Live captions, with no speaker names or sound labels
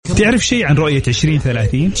تعرف شيء عن رؤية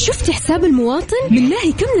 2030؟ شفت حساب المواطن؟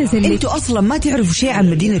 بالله كم نزل لك؟ انتوا أصلا ما تعرفوا شيء عن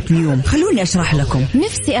مدينة نيوم، خلوني أشرح لكم.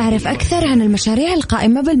 نفسي أعرف أكثر عن المشاريع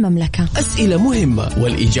القائمة بالمملكة. أسئلة مهمة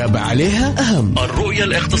والإجابة عليها أهم. الرؤية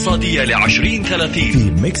الاقتصادية ل2030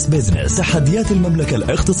 في ميكس بيزنس. تحديات المملكة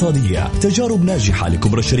الاقتصادية، تجارب ناجحة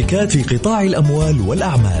لكبرى الشركات في قطاع الأموال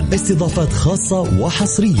والأعمال، استضافات خاصة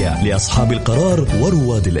وحصرية لأصحاب القرار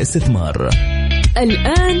ورواد الاستثمار.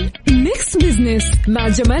 الآن ميكس بيزنس مع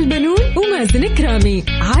جمال بنون ومازن كرامي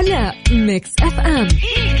على ميكس اف ام.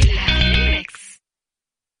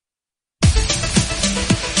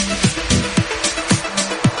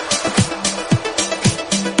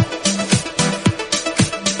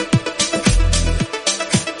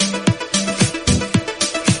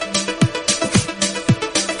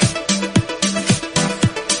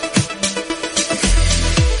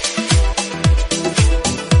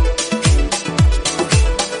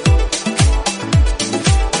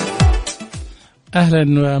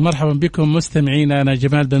 أهلا ومرحبا بكم مستمعينا. أنا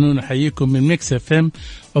جمال بنون أحييكم من ميكس اف ام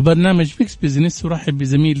وبرنامج ميكس بيزنس، ورحب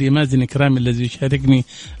بزميلي مازن كرامي الذي يشاركني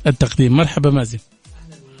التقديم. مرحبا مازن.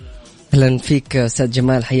 أهلا فيك أستاذ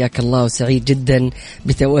جمال، حياك الله، وسعيد جدا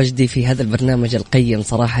بتواجدي في هذا البرنامج القيم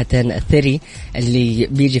صراحة الثري اللي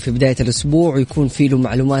بيجي في بداية الأسبوع ويكون فيه له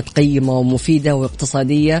معلومات قيمة ومفيدة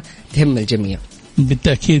واقتصادية تهم الجميع.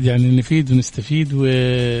 بالتأكيد يعني نفيد ونستفيد،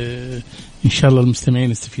 وإن شاء الله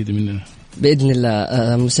المستمعين يستفيدوا مننا بإذن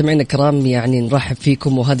الله. مستمعينا الكرام، يعني نرحب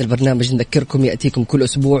فيكم، وهذا البرنامج نذكركم يأتيكم كل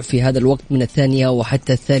أسبوع في هذا الوقت من 2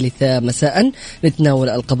 وحتى 3 مساء، نتناول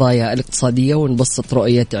القضايا الاقتصادية ونبسط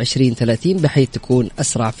رؤية 2030 بحيث تكون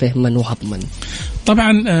أسرع فهما وهضما.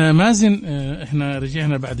 طبعا مازن، احنا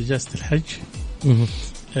رجعنا بعد إجازة الحج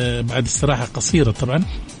بعد استراحة قصيرة طبعا،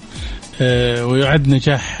 ويعد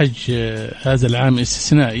نجاح حج هذا العام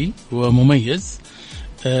استثنائي ومميز.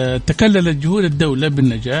 تكللت جهود الدولة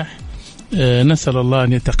بالنجاح. نسأل الله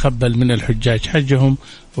أن يتقبل من الحجاج حجهم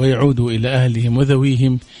ويعودوا إلى أهلهم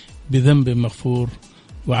وذويهم بذنب مغفور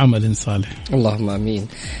وعمل صالح. اللهم آمين.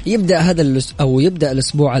 يبدأ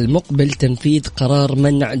الأسبوع المقبل تنفيذ قرار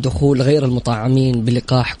منع دخول غير المطعمين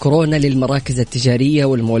بلقاح كورونا للمراكز التجارية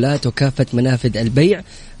والمولات وكافة منافذ البيع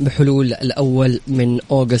بحلول 1 من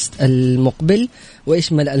أغسطس المقبل،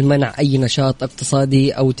 ويشمل المنع أي نشاط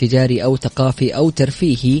اقتصادي أو تجاري أو ثقافي أو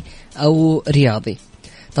ترفيهي أو رياضي.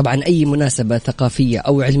 طبعا أي مناسبة ثقافية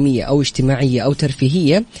أو علمية أو اجتماعية أو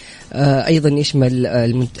ترفيهية. أيضا يشمل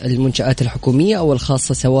المنشآت الحكومية أو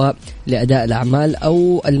الخاصة سواء لأداء الأعمال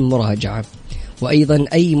أو المراجعة، وأيضا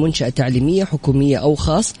أي منشأة تعليمية حكومية أو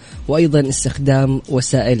خاص، وأيضا استخدام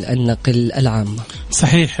وسائل النقل العامة.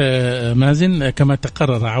 صحيح مازن، كما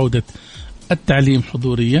تقرر عودة التعليم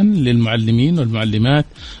حضوريا للمعلمين والمعلمات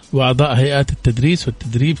وأعضاء هيئات التدريس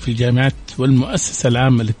والتدريب في الجامعات والمؤسسة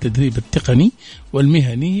العامة للتدريب التقني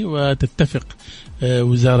والمهني، وتتفق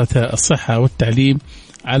وزارة الصحة والتعليم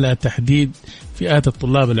على تحديد فئات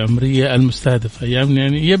الطلاب العمرية المستهدفة.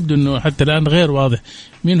 يعني يبدو أنه حتى الآن غير واضح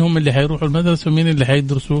مين هم اللي حيروحوا المدرسة ومين اللي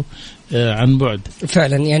حيدرسوا عن بعد.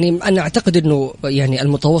 فعلا يعني أنا أعتقد أنه يعني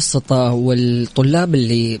المتوسطة والطلاب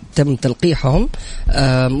اللي تم تلقيحهم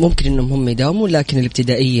ممكن أنهم هم يداوموا، لكن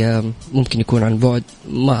الابتدائية ممكن يكون عن بعد،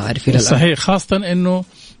 ما أعرف إلى الآن. صحيح، خاصة أنه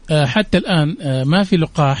حتى الآن ما في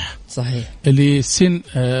لقاح صحيح لسن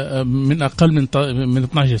من أقل من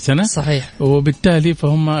 12 سنة. صحيح. وبالتالي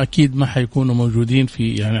فهم أكيد ما حيكونوا موجودين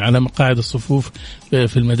في يعني على مقاعد الصفوف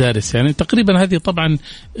في المدارس. يعني تقريبا هذه طبعا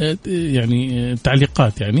يعني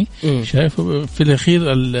تعليقات يعني شايف في الأخير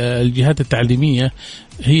الجهات التعليمية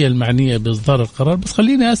هي المعنية بإصدار القرار. بس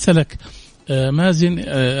خليني أسألك مازن،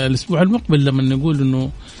 الأسبوع المقبل لما نقول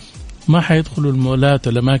إنه ما حيدخلوا المولات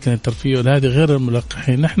والأماكن الترفيه ولا هذه غير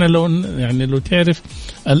الملقحين، نحن لو تعرف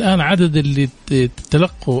الآن عدد اللي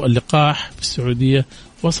تلقوا اللقاح في السعودية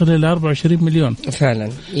وصل إلى 24 مليون. فعلا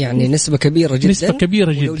يعني نسبة كبيرة جدا. نسبة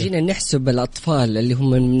كبيرة جدا. ولو جينا نحسب الأطفال اللي هم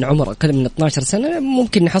من عمر أقل من 12 سنة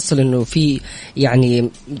ممكن نحصل إنه في يعني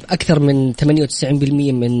أكثر من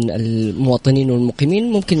 98% من المواطنين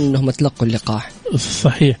والمقيمين ممكن إنهم تلقوا اللقاح.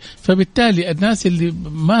 صحيح. فبالتالي الناس اللي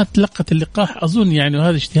ما تلقت اللقاح أظن يعني،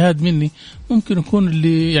 وهذا اجتهاد مني، ممكن يكون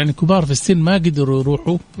اللي يعني كبار في السن ما قدروا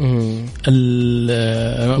يروحوا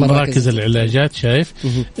مراكز العلاجات، شايف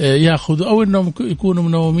ياخذوا، أو إنهم يكونوا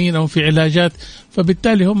منومين أو في علاجات،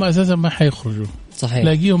 فبالتالي هم أساسا ما حيخرجوا. صحيح.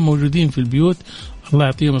 لاقيهم موجودين في البيوت، الله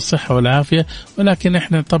يعطيهم الصحة والعافية. ولكن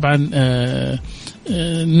إحنا طبعا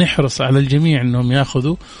نحرص على الجميع أنهم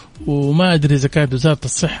يأخذوا. وما أدري إذا كانت وزارة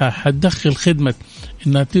الصحة حتدخل خدمة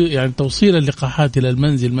إنها يعني توصيل اللقاحات إلى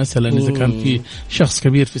المنزل مثلا، إذا كان في شخص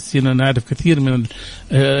كبير في السن. أنا أعرف كثير من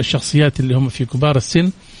الشخصيات اللي هم في كبار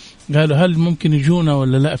السن قالوا هل ممكن يجونا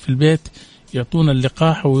ولا لا في البيت يعطونا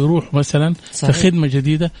اللقاح ويروح مثلا في خدمة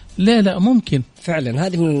جديدة. لا ممكن فعلا.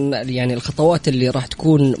 هذه من يعني الخطوات اللي راح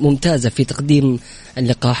تكون ممتازة في تقديم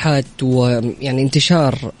اللقاحات ويعني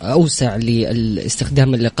انتشار أوسع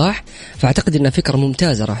لاستخدام اللقاح. فأعتقد أنها فكرة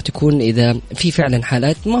ممتازة راح تكون إذا في فعلا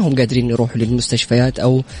حالات ما هم قادرين يروحوا للمستشفيات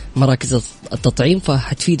أو مراكز التطعيم،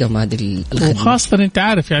 فهتفيدهم هذه الخدمة. وخاصة أنت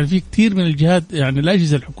عارف يعني في كثير من الجهات يعني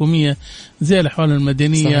الأجهزة الحكومية زي الأحوال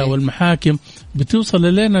المدنية صحيح. والمحاكم بتوصل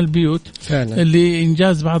لنا البيوت فعلا. اللي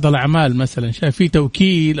إنجاز بعض الأعمال مثلا شايف في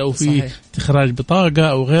توكيل أو في صحيح. استخراج بطاقة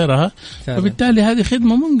أو غيرها فعلا. فبالتالي هذه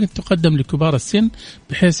خدمة ممكن تقدم لكبار السن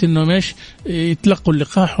بحيث إنه مش يتلقوا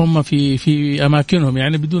اللقاح هم في أماكنهم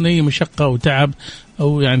يعني بدون أي مشقة أو تعب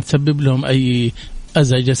أو يعني تسبب لهم أي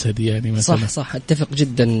أذى جسدي يعني مثلا. صح أتفق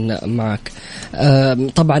جدا معك.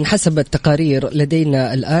 طبعا حسب التقارير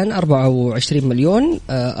لدينا الآن 24 مليون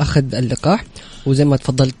أخذ اللقاح، وزي ما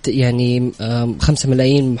تفضلت يعني 5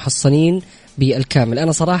 ملايين محصنين بالكامل.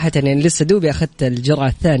 أنا صراحة يعني لسه دوبي أخذت الجرعة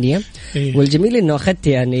الثانية والجميل إنه أخذت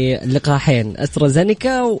يعني اللقاحين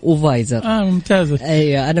أسترازينيكا وفايزر. ممتازة.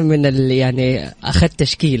 أيوة أنا من يعني أخذت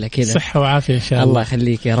تشكيلة كذا. صحة وعافية إن شاء الله. الله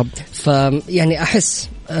يخليك يا رب. فيعني أحس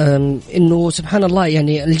إنه سبحان الله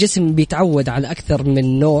يعني الجسم بيتعود على أكثر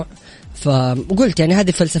من نوع. فقلت يعني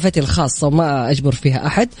هذه فلسفتي الخاصة وما أجبر فيها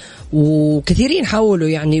أحد، وكثيرين حاولوا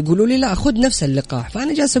يعني يقولوا لي لا أخذ نفس اللقاح.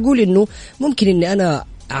 فأنا جالس أقول إنه ممكن إني أنا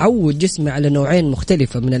أعود جسمي على نوعين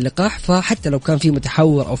مختلفة من اللقاح، فحتى لو كان في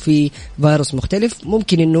متحور أو في فيروس مختلف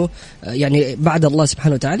ممكن إنه يعني بعد الله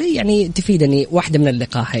سبحانه وتعالى يعني تفيدني واحدة من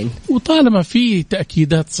اللقاحين. وطالما في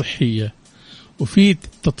تأكيدات صحية وفي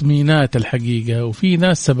تطمينات الحقيقة وفي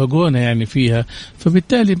ناس سبقونا يعني فيها،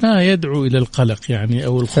 فبالتالي ما يدعو إلى القلق يعني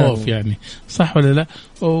أو الخوف يعني صح ولا لا؟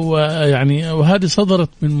 ويعني وهذه صدرت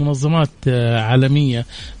من منظمات عالمية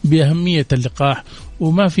بأهمية اللقاح،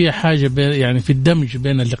 وما فيها حاجة يعني في الدمج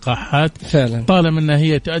بين اللقاحات فعلا طالما أنها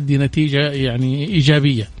هي تؤدي نتيجة يعني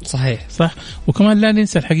إيجابية. صحيح صح. وكمان لا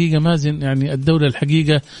ننسى الحقيقة مازن يعني الدولة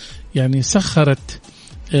الحقيقة يعني سخرت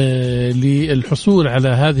للحصول على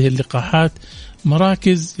هذه اللقاحات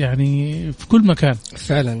مراكز يعني في كل مكان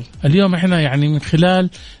فعلا. اليوم احنا يعني من خلال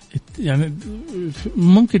يعني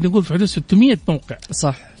ممكن نقول في حدود 600 موقع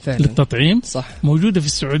صح فعلا للتطعيم صح موجودة في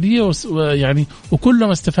السعودية ويعني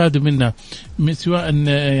وكلهم استفادوا منها سواء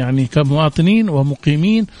يعني كمواطنين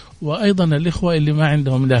ومقيمين وأيضا الإخوة اللي ما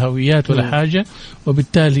عندهم لا هويات ولا حاجة،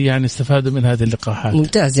 وبالتالي يعني استفادوا من هذه اللقاحات.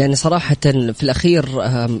 ممتاز. يعني صراحة في الأخير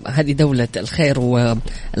هذه دولة الخير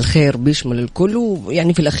والخير بيشمل الكل،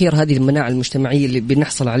 ويعني في الأخير هذه المناعة المجتمعية اللي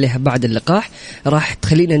بنحصل عليها بعد اللقاح راح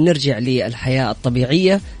تخلينا نرجع للحياة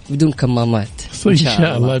الطبيعية بدون كمامات إن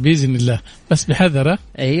شاء الله بإذن الله، بس بحذرة.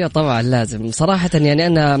 أيوة طبعا لازم. صراحة يعني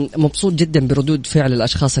أنا مبسوط جدا بردود فعل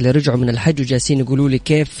الأشخاص اللي رجعوا من الحج وجالسين يقولوا لي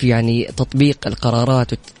كيف يعني تطبيق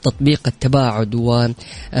القرارات وتطبيق التباعد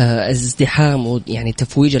والازدحام ويعني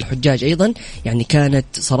تفويج الحجاج أيضا يعني كانت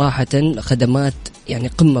صراحة خدمات يعني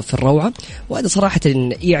قمة في الروعة. وهذا صراحة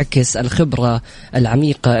يعكس الخبرة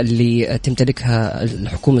العميقة اللي تمتلكها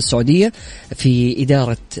الحكومة السعودية في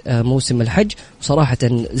إدارة موسم الحج. وصراحة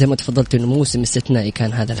زي ما تفضلت إنه موسم استثنائي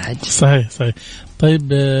كان هذا الحج. صحيح.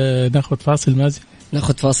 طيب ناخذ فاصل مازن.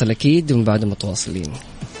 ناخذ فاصل أكيد ومن بعد متواصلين.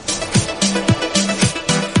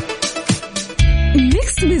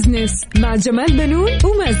 ميكس بزنس مع جمال بنون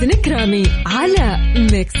ومازن كرامي على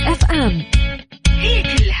ميكس اف ام. هي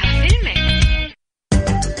كلها في الميكس.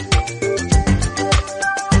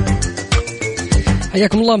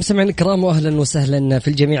 حياكم الله مستمعينا الكرام واهلا وسهلا في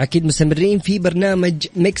الجميع. اكيد مستمرين في برنامج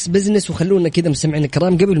ميكس بزنس، وخلونا كذا مستمعينا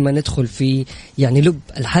الكرام قبل ما ندخل في يعني لب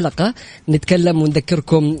الحلقه نتكلم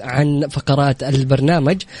ونذكركم عن فقرات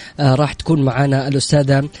البرنامج. راح تكون معنا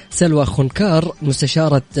الاستاذه سلوى خنكار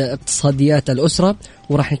مستشاره اقتصاديات الاسره،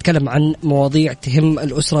 وراح نتكلم عن مواضيع تهم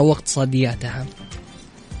الاسره واقتصادياتها.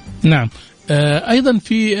 نعم. ايضا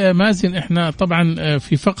في مازن احنا طبعا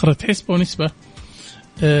في فقره حسبه ونسبه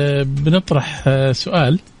بنطرح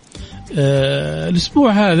سؤال.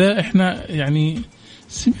 الأسبوع هذا احنا يعني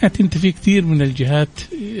سمعت انت في كثير من الجهات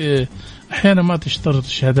احيانا ما تشترط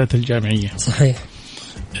الشهادات الجامعية. صحيح.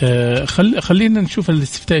 خلينا نشوف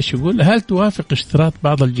الاستفتاء ايش يقول. هل توافق اشتراط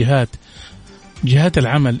بعض جهات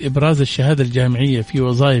العمل ابراز الشهادة الجامعية في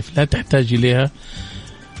وظائف لا تحتاج اليها؟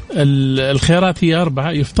 الخيارات هي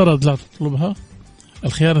 4. يفترض لا تطلبها.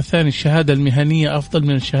 الخيار الثاني الشهادة المهنية افضل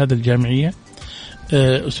من الشهادة الجامعية.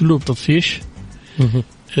 أسلوب تطفيش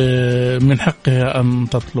من حقها أن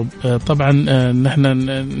تطلب. طبعا نحن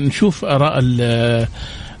نشوف آراء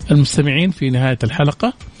المستمعين في نهاية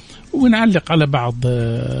الحلقة ونعلق على بعض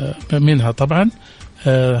منها. طبعا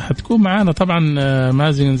حتكون معنا طبعا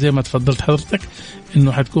مازن زي ما تفضلت حضرتك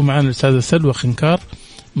إنه حتكون معنا الأستاذة سلوى خنكار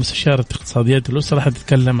مستشارة اقتصاديات الأسرة،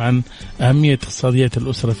 حتتكلم عن أهمية اقتصاديات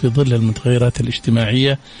الأسرة في ظل المتغيرات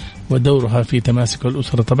الاجتماعية ودورها في تماسك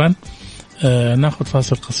الأسرة. طبعا ناخذ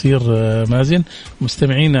فاصل قصير مازن.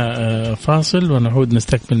 مستمعينا فاصل ونعود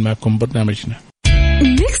نستكمل معكم برنامجنا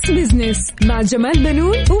ميكس بزنس مع جمال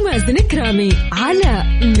بنون ومازن كرامي على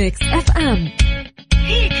ميكس اف ام.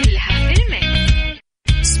 هي كلها في الميكس.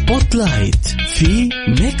 سبوت لايت في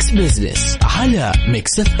ميكس بزنس على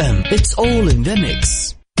ميكس اف ام. It's all in the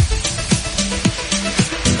mix.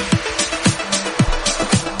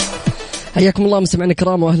 حياكم الله مستمعينا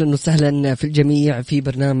الكرام واهلا وسهلا في الجميع في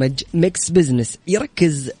برنامج ميكس بزنس.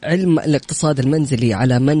 يركز علم الاقتصاد المنزلي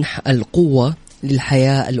على منح القوة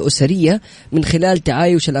للحياة الأسرية من خلال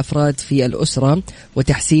تعايش الأفراد في الأسرة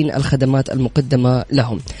وتحسين الخدمات المقدمة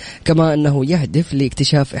لهم، كما أنه يهدف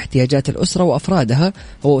لاكتشاف احتياجات الأسرة وأفرادها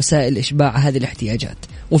ووسائل إشباع هذه الاحتياجات.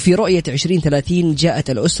 وفي رؤية 2030 جاءت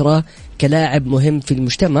الأسرة كلاعب مهم في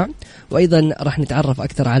المجتمع. وأيضا راح نتعرف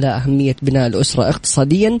أكثر على أهمية بناء الأسرة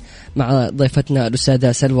اقتصاديا مع ضيفتنا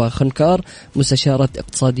الأستاذة سلوى خنكار مستشارة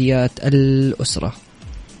اقتصاديات الأسرة.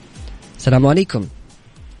 السلام عليكم.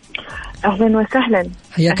 أهلا وسهلا.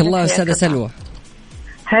 حياك الله أستاذة سلوى.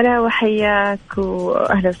 هلا وحياك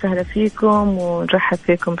وأهلا وسهلا فيكم ونرحب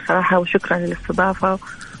فيكم بصراحة وشكرا للاستضافة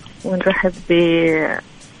ونرحب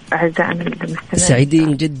بأعزائنا المستمعين.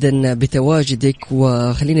 سعيدين جدا بتواجدك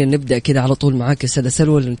وخلينا نبدأ كده على طول معاك أستاذة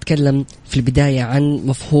سلوى نتكلم في البداية عن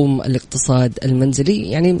مفهوم الاقتصاد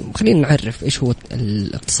المنزلي. يعني خلينا نعرف إيش هو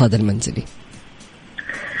الاقتصاد المنزلي.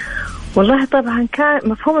 والله طبعا كان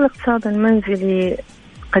مفهوم الاقتصاد المنزلي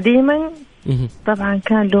قديما طبعا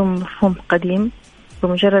كان له مفهوم قديم.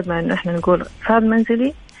 بمجرد ما انه احنا نقول اقتصاد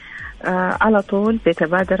منزلي على طول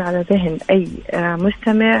بيتبادر على ذهن اي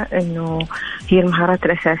مستمع انه هي المهارات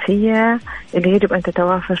الاساسيه اللي يجب ان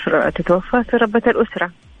تتوفر في ربة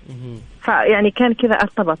الاسره. فيعني كان كذا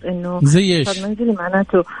ارتبط انه اقتصاد منزلي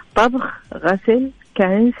معناته طبخ، غسل،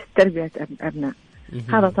 كنس، تربيه ابناء.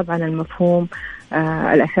 هذا طبعا المفهوم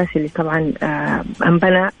الأساسي اللي طبعا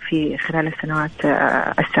انبنى في خلال السنوات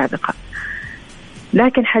السابقة.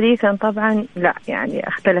 لكن حديثا طبعا لا، يعني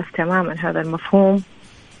اختلف تماما هذا المفهوم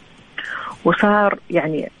وصار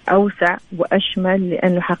يعني أوسع وأشمل،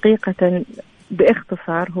 لأنه حقيقة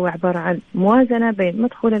باختصار هو عبارة عن موازنة بين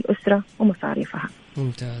مدخول الأسرة ومصاريفها.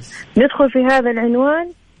 ممتاز. ندخل في هذا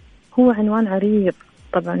العنوان، هو عنوان عريض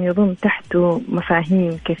طبعا يضم تحته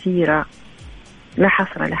مفاهيم كثيرة لا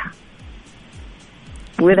حصر لها.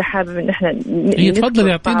 وإذا حابب إن إحنا تفضل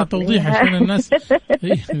يعطينا توضيح عشان الناس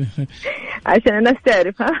عشان الناس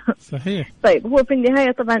تعرف. صحيح. طيب هو في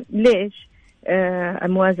النهاية طبعا ليش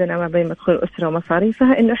الموازنة ما بين مدخول الأسرة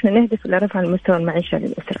ومصاريفها؟ إنه إحنا نهدف إلى رفع المستوى المعيشة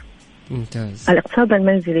للأسرة. ممتاز. الاقتصاد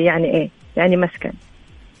المنزلي يعني إيه؟ يعني مسكن،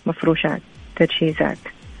 مفروشات، تجهيزات،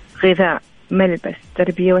 غذاء، ملبس،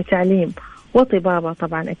 تربية وتعليم وطبابة.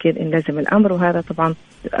 طبعا أكيد إن لازم الأمر، وهذا طبعا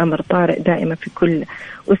أمر طارئ دائما في كل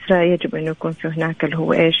أسرة يجب أن يكون في هناك اللي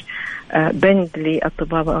هو إيش بند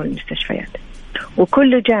للطبابة أو المستشفيات.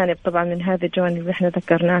 وكل جانب طبعا من هذه الجوانب اللي احنا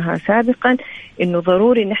ذكرناها سابقا إنه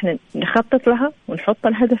ضروري إن احنا نخطط لها ونحط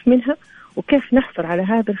الهدف منها وكيف نحصل على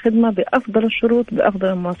هذه الخدمة بأفضل الشروط بأفضل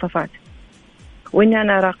المواصفات، وإني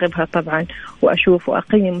أنا أراقبها طبعا وأشوف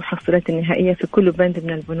وأقيم محصلات النهائية في كل بند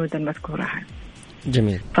من البنود المذكورة.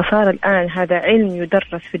 جميل. فصار الآن هذا علم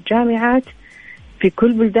يدرس في الجامعات في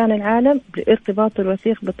كل بلدان العالم لارتباط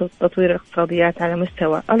الوثيق بتطوير الاقتصاديات على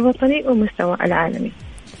مستوى الوطني ومستوى العالمي.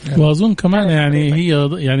 وأظن كمان يعني هي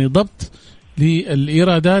يعني ضبط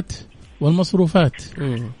للإيرادات والمصروفات.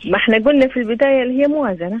 ما احنا قلنا في البداية اللي هي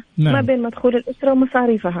موازنة. نعم. ما بين مدخول الأسرة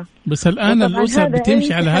ومصاريفها. بس الآن الأسر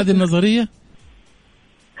بتمشي على هذه النظرية؟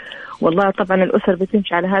 والله طبعا الأسر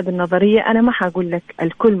بتمشي على هذه النظرية. أنا ما حقول لك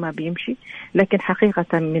الكل ما بيمشي، لكن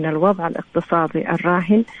حقيقة من الوضع الاقتصادي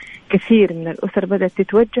الراهن كثير من الأسر بدأت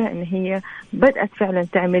تتوجه إن هي بدأت فعلا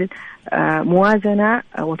تعمل موازنة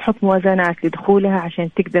وتحط موازنات لدخولها عشان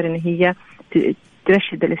تقدر إن هي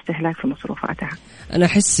ترشد الاستهلاك في مصروفاتها. أنا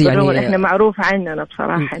أحس يعني إحنا معروف عننا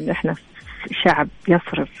بصراحة إن إحنا شعب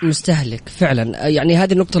يصرف مستهلك فعلا. يعني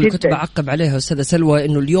هذه النقطة اللي كنت بعقب عليها أستاذة سلوى،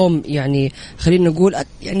 إنه اليوم يعني خلينا نقول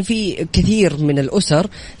يعني في كثير من الأسر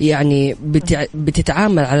يعني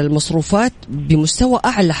بتتعامل على المصروفات بمستوى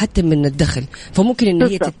أعلى حتى من الدخل، فممكن إن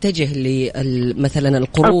هي تتجه مثلا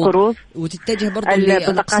القروض وتتجه برضو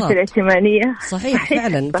للبطاقات الائتمانية. صحيح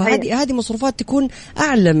فعلا. فهذه مصروفات تكون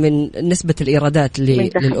أعلى من نسبة الإيرادات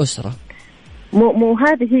للأسرة. مو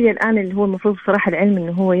هذه هي الآن اللي هو المفروض صراحة العلم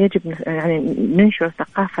إنه هو يجب يعني ننشر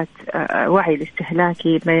ثقافة وعي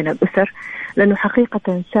الاستهلاكي بين الأسر، لأنه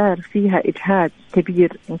حقيقة صار فيها إجهاد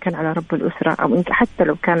كبير إن كان على رب الأسرة أو إن حتى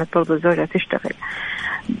لو كانت برضو الزوجة تشتغل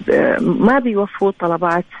ما بيوفوا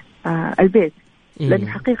طلبات البيت، لأن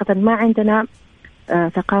حقيقة ما عندنا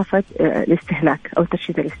ثقافة الاستهلاك أو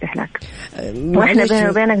ترشيد الاستهلاك. وإحنا بيننا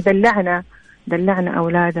وبينك دلعنا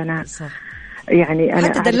أولادنا صح. يعني أنا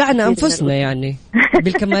حتى دلعنا أنفسنا يعني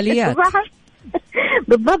بالكماليات.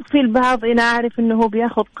 بالضبط. في البعض أنا أعرف إنه هو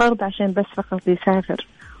بياخذ قرض عشان بس فقط يسافر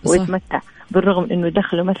ويتمتع، بالرغم إنه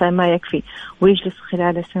دخله مثلا ما يكفي، ويجلس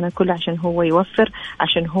خلال السنة كلها عشان هو يوفر،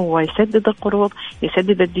 عشان هو يسدد القروض،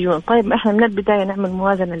 يسدد الديون. طيب إحنا من البداية نعمل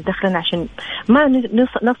موازنة لدخلنا عشان ما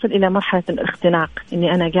نصل إلى مرحلة الاختناق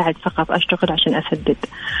إني أنا قاعد فقط أشتغل عشان أسدد.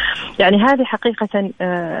 يعني هذه حقيقة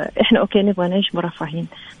إحنا أوكي نبغى نعيش مرفهين،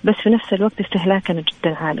 بس في نفس الوقت استهلاكنا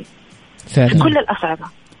جدا عالي في كل الأصعدة.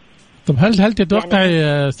 طب هل تتوقع يعني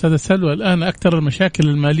يا أستاذة سلوى الآن أكثر المشاكل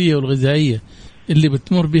المالية والغذائية اللي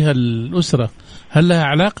بتمر بها الأسرة هل لها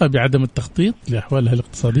علاقة بعدم التخطيط لأحوالها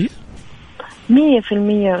الاقتصادية؟ 100%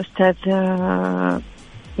 أستاذ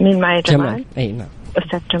مين معي جمال؟ أي نعم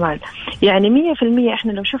أستاذ جمال. يعني 100%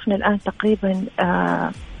 إحنا لو شفنا الآن تقريبا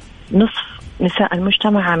نصف نساء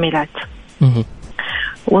المجتمع عاملات.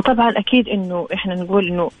 وطبعا أكيد إنه إحنا نقول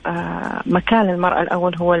إنه مكان المرأة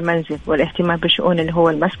الأول هو المنزل والاهتمام بشؤون اللي هو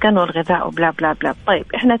المسكن والغذاء وبلا بلا بلا. طيب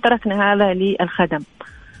إحنا تركنا هذا للخدم.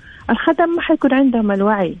 الخدم ما حيكون عندهم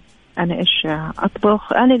الوعي أنا إيش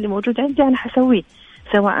أطبخ، أنا اللي موجود عندي أنا حسويه،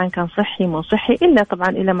 سواء كان صحي مو صحي، إلا طبعا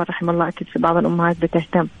إلا من رحم الله أكيد في بعض الأمهات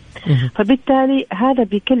بتهتم. فبالتالي هذا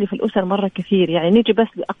بيكلف الأسر مرة كثير. يعني نيجي بس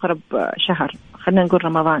لأقرب شهر خلينا نقول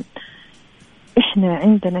رمضان، إحنا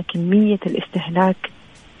عندنا كمية الاستهلاك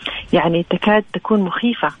يعني تكاد تكون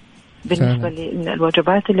مخيفة بالنسبة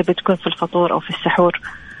للوجبات اللي بتكون في الفطور أو في السحور.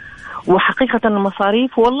 وحقيقة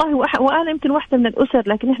المصاريف والله وأنا يمكن واحدة من الأسر،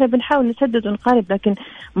 لكن إحنا بنحاول نسدد ونقارب، لكن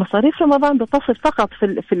مصاريف رمضان بتصل فقط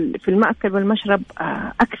في المأكل والمشرب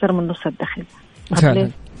أكثر من نص الدخل.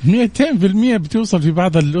 200% بتوصل في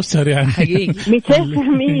بعض الأسر يعني حقيقي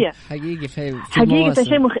 200% حقيقة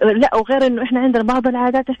شيء لا. وغير إنه إحنا عندنا بعض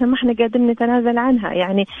العادات إحنا ما إحنا قادرين نتنازل عنها.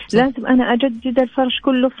 يعني صح. لازم أنا أجدد الفرش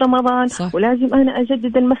كله في رمضان صح. ولازم أنا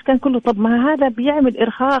أجدد المسكن كله. طب ما هذا بيعمل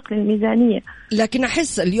إرهاق للميزانية. لكن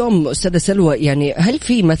أحس اليوم أستاذة سلوى يعني هل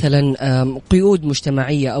في مثلا قيود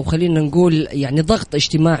مجتمعية أو خلينا نقول يعني ضغط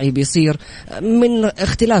اجتماعي بيصير من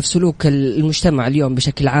اختلاف سلوك المجتمع اليوم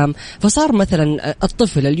بشكل عام، فصار مثلا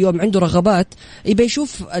الطفل اليوم عنده رغبات يبي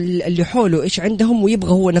يشوف اللي حوله إيش عندهم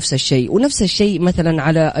ويبغى هو نفس الشيء، ونفس الشيء مثلا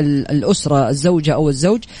على الأسرة الزوجة أو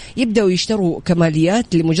الزوج يبدأوا يشتروا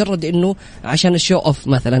كماليات لمجرد إنه عشان الشو أوف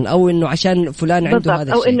مثلا، أو إنه عشان فلان عنده هذا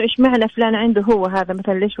الشيء، أو إنه إيش معنى فلان عنده هو هذا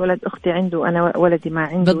مثلا، ليش ولد أختي عنده أنا ولدي ما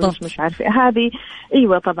عنده بالضبط. مش عارفة هذه.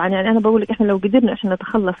 أيوة طبعا. يعني أنا بقول لك إحنا لو قدرنا إحنا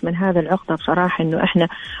نتخلص من هذا العقدة بصراحة، إنه إحنا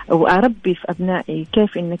وأربي في أبنائي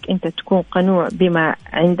كيف إنك أنت تكون قنوع بما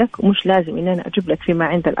عندك ومش لازم إن أنا أجيب لك فيما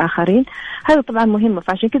عند الآخرين. هذا طبعا مهم.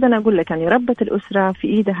 فعشان كده أنا أقول لك يعني ربة الأسرة في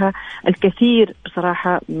إيدها الكثير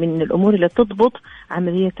بصراحة من الأمور اللي تضبط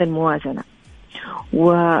عملية الموازنة.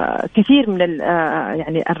 وكثير من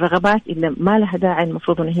يعني الرغبات اللي ما لها داعي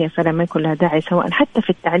المفروض إن هي فعلا ما يكون لها داعي، سواء حتى في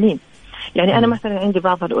التعليم. يعني أنا مثلا عندي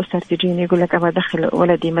بعض الأسر تجيني يقول لك أبغى أدخل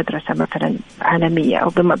ولدي مدرسة مثلا عالمية أو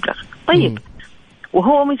بمبلغ طيب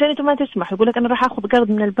وهو ميزانيته ما تسمح، يقول لك أنا راح أخذ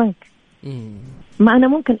قرض من البنك. ما أنا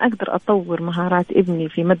ممكن أقدر أطور مهارات ابني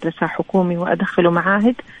في مدرسة حكومي وأدخله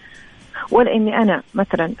معاهد، ولا إني أنا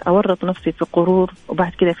مثلا أورط نفسي في قروض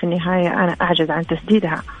وبعد كده في النهاية أنا أعجز عن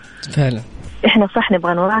تسديدها. فعلا إحنا صح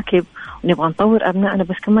نبغى نواكب ونبغى نطور أبنائنا،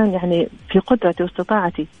 بس كمان يعني في قدرتي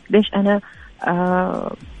واستطاعتي ليش أنا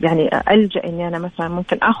يعني ألجأ إني أنا مثلا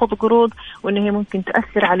ممكن أخذ قروض وإنه هي ممكن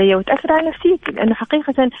تأثر علي وتأثر على نفسيتي. لأنه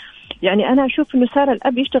حقيقة يعني أنا أشوف إنه صار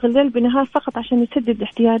الأب يشتغل ليل بنهار فقط عشان يسدد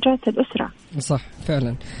احتياجات الأسرة. صح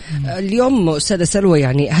فعلا. اليوم أستاذة سلوى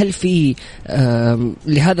يعني هل في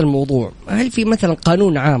لهذا الموضوع هل في مثلا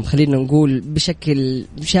قانون عام خلينا نقول بشكل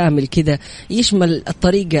شامل كذا يشمل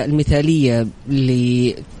الطريقة المثالية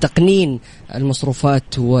لتقنين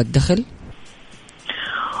المصروفات والدخل؟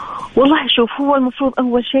 والله شوف، هو المفروض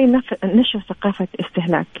أول شيء نشر ثقافة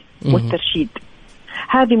استهلاك والترشيد.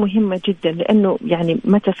 هذه مهمة جدا، لأنه يعني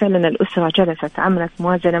متى فعلا الأسرة جلست عملت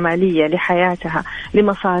موازنة مالية لحياتها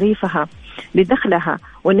لمصاريفها لدخلها،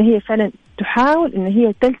 وإن هي فعلا تحاول إن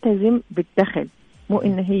هي تلتزم بالدخل، مو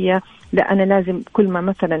إن هي لا أنا لازم كل ما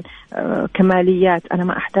مثلا كماليات أنا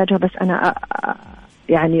ما أحتاجها بس أنا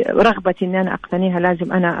يعني رغبتي إن أنا أقتنيها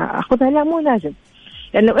لازم أنا أخذها. لا مو لازم.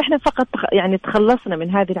 يعني لو إحنا فقط يعني تخلصنا من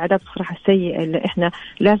هذه العادات الصراحة السيئة اللي إحنا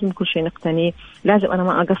لازم كل شيء نقتنيه، لازم أنا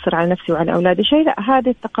ما أقصر على نفسي وعلى أولادي شيء، لا هذه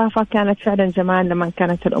الثقافة كانت فعلا زمان لما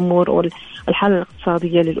كانت الأمور والحالة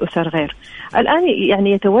الاقتصادية للأسر غير. الآن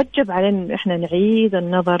يعني يتوجب علينا إحنا نعيد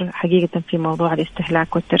النظر حقيقة في موضوع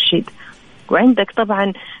الاستهلاك والترشيد. وعندك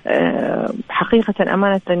طبعا حقيقة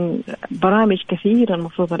أمانة برامج كثيرة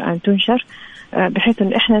المفروض الآن تنشر بحيث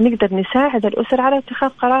أن إحنا نقدر نساعد الأسر على اتخاذ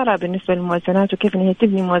قرارها بالنسبة للموازنات، وكيف أن هي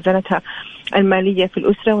تبني موازنتها المالية في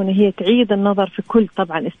الأسرة، وأن هي تعيد النظر في كل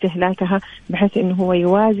طبعا استهلاكها بحيث أنه هو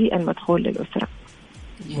يوازي المدخول للأسرة.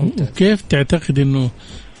 وكيف تعتقد أنه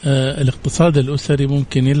الاقتصاد الأسري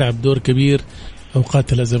ممكن يلعب دور كبير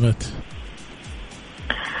أوقات الأزمات؟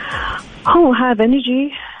 هو هذا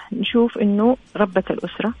نجي نشوف إنه ربة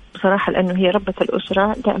الأسرة بصراحة، لأنه هي ربة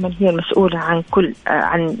الأسرة دائما هي المسؤولة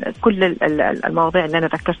عن كل المواضيع اللي أنا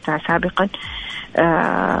ذكرتها سابقا.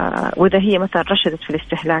 وإذا هي مثلا رشدت في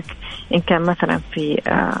الاستهلاك، إن كان مثلا في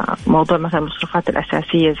موضوع مثلا المصروفات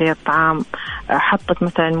الأساسية زي الطعام، حطت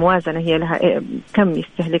مثلا موازنة هي لها كم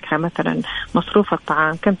يستهلكها مثلا مصروف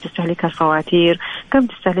الطعام، كم تستهلكها الفواتير، كم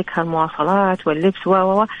تستهلكها المواصلات واللبس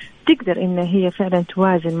تقدر إن هي فعلا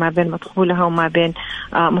توازن ما بين مدخولها وما بين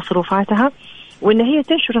مصروفاتها، وإن هي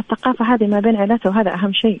تنشر الثقافة هذه ما بين عائلاتها. وهذا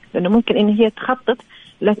أهم شيء، لأنه ممكن إن هي تخطط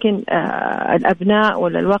لكن الأبناء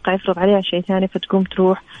ولا الواقع يفرض عليها شيء ثاني، فتقوم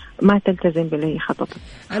تروح ما تلتزم باللي هي خططت.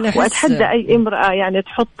 وأتحدى أي امرأة يعني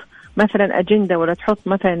تحط مثلا أجندة ولا تحط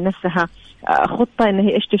مثلا نفسها خطة إن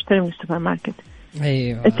هي إيش تشتري من السوبر ماركت.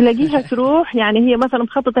 أيوة. تلاقيها تروح يعني هي مثلا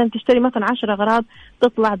مخططة أن تشتري مثلا 10 أغراض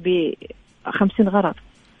تطلع ب50 غرض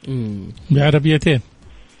بعربيتين.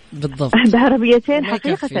 بالضبط. بعربيتين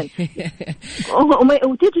حقيقة.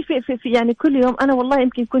 وتيجي في يعني كل يوم. أنا والله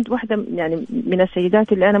يمكن كنت واحدة يعني من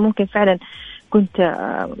السيدات اللي أنا ممكن فعلا كنت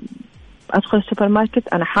أدخل السوبر ماركت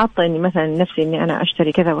أنا حاطة إني مثلا نفسي إني أنا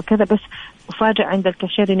أشتري كذا وكذا، بس أفاجأ عند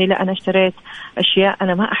الكاشير إني لا أنا اشتريت أشياء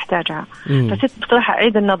أنا ما أحتاجها. فصرت بصراحة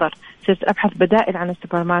أعيد النظر، صرت أبحث بدائل عن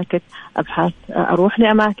السوبر ماركت، أبحث أروح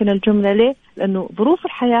لأماكن الجملة. ليه؟ لأنه ظروف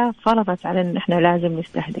الحياة فرضت علينا إن إحنا لازم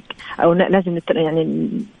نستهلك أو لازم يعني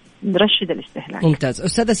نرشد الاستهلاك. ممتاز.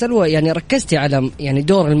 أستاذة سلوى، يعني ركزتي على يعني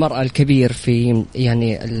دور المرأة الكبير في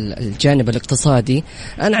يعني الجانب الاقتصادي.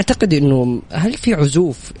 أنا أعتقد إنه هل في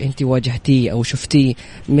عزوف أنت واجهتيه أو شفتيه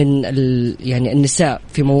من يعني النساء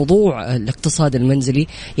في موضوع الاقتصاد المنزلي؟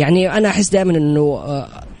 يعني أنا أحس دائما إنه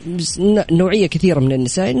نوعية كثيرة من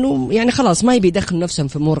النساء إنه يعني خلاص ما يبي يدخل نفسهم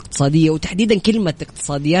في أمور اقتصادية، وتحديدا كلمة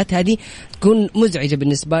اقتصاديات هذه تكون مزعجة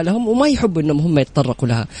بالنسبة لهم وما يحبوا إنهم هم يتطرقوا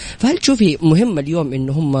لها. فهل تشوفي مهمة اليوم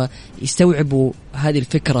إنه هم يستوعبوا هذه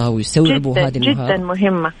الفكرة ويستوعبوا هذه المهارة؟ جدا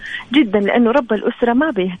مهمة جدا، لأنه رب الأسرة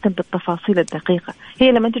ما بيهتم بالتفاصيل الدقيقة.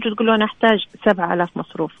 هي لما تيجي تقول له أنا أحتاج 7000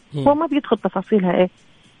 مصروف، هو ما بيدخل تفاصيلها إيه،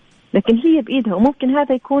 لكن هي بإيدها، وممكن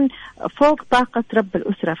هذا يكون فوق طاقة رب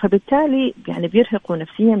الأسرة، فبالتالي يعني بيرهقوا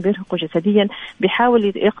نفسيا بيرهقوا جسديا،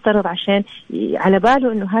 بيحاول يقترض عشان على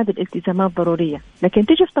باله إنه هذه الالتزامات ضرورية، لكن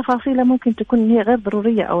تيجي في تفاصيلها ممكن تكون هي غير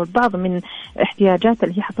ضرورية أو البعض من احتياجات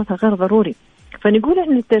اللي هي حطتها غير ضروري. فنقول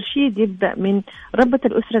إن الترشيد يبدأ من ربة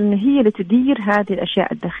الأسرة، إن هي اللي تدير هذه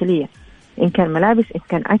الأشياء الداخلية، إن كان ملابس، إن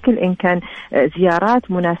كان أكل، إن كان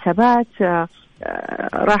زيارات، مناسبات،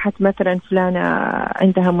 راحت مثلا فلانة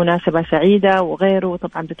عندها مناسبة سعيدة وغيره،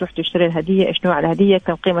 طبعا بتروح تشتري الهدية، إيش نوع الهدية،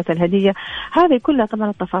 كم قيمة الهدية، هذه كلها طبعا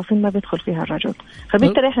التفاصيل ما بيدخل فيها الرجل.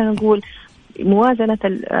 فبالتالي إحنا نقول الموازنة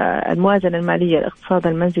المالية الاقتصاد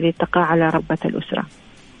المنزلي تقع على ربة الأسرة.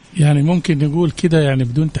 يعني ممكن نقول كده يعني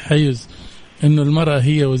بدون تحيز إنه المرأة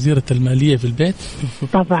هي وزيرة المالية في البيت.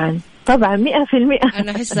 طبعا 100%.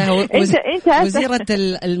 أنا أحسها وزيرة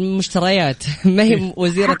المشتريات، ما هي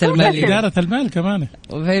وزيرة المالية. إدارة المال كمان.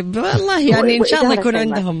 والله يعني إن شاء الله يكون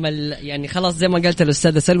عندهم يعني خلاص زي ما قالت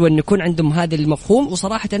الأستاذة سلوى إن يكون عندهم هذا المفهوم.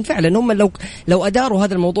 وصراحة فعلا هم لو أداروا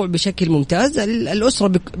هذا الموضوع بشكل ممتاز،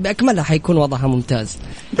 الأسرة بأكملها حيكون وضعها ممتاز.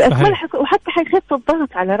 وحتى حيخف الضغط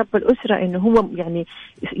على رب الأسرة إنه هو يعني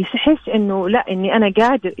يحس إنه لا إني أنا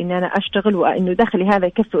قادر إني أنا أشتغل وإنه دخلي هذا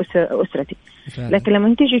يكفي أسرتي. لكن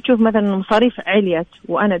لما تيجي تشوف مثلا مصاريف عليت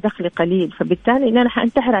وأنا دخلي قليل، فبالتالي إن أنا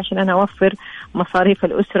حانتحر عشان أنا أوفر مصاريف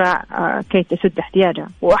الأسرة كي تسد احتياجها،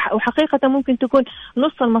 وحقيقة ممكن تكون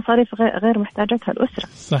نص المصاريف غير محتاجتها الأسرة.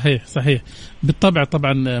 صحيح بالطبع.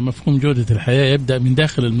 طبعا مفهوم جودة الحياة يبدأ من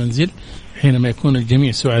داخل المنزل حينما يكون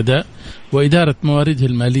الجميع سعداء، وإدارة موارده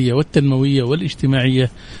المالية والتنموية والاجتماعية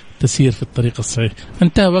تسير في الطريق الصحيح.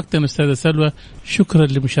 انتهى وقتنا أستاذة سلوى، شكرا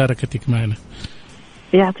لمشاركتك معنا.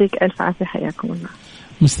 يعطيك ألف عافية، حياكم الله.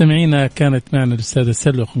 مستمعينا، كانت معنا الأستاذة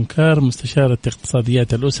سلوى خنكار مستشارة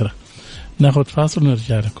اقتصاديات الأسرة. ناخذ فاصل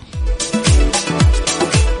ونرجع لكم.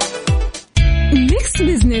 ميكس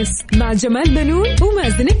ميكس بزنس مع جمال بنون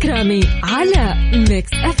ومازن كرامي على ميكس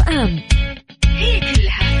اف ام. هي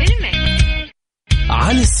كلها في الميكس.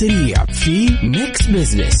 على السريع في ميكس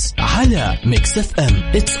بزنس على ميكس اف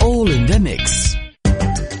ام. It's all in the mix.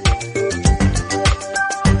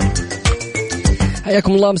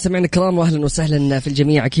 حياكم الله مستمعينا الكرام واهلا وسهلا في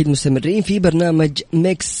الجميع. اكيد مستمرين في برنامج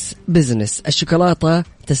ميكس بزنس. الشوكولاته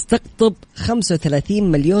تستقطب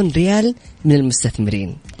 35 مليون ريال من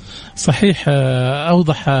المستثمرين. صحيح.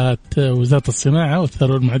 اوضحت وزاره الصناعه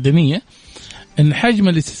والثروه المعدنيه ان حجم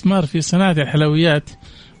الاستثمار في صناعه الحلويات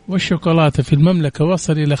والشوكولاته في المملكه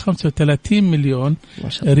وصل الى 35 مليون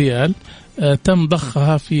ريال. تم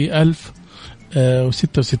ضخها في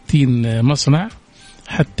 1066 مصنع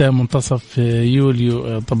حتى منتصف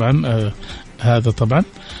يوليو. طبعا هذا طبعا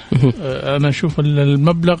أنا أشوف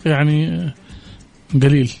المبلغ يعني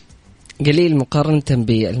قليل مقارنة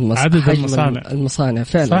بعدد المصانع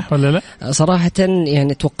فعلا. صح ولا لا؟ صراحة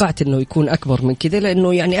يعني توقعت أنه يكون أكبر من كذا،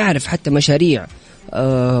 لأنه يعني أعرف حتى مشاريع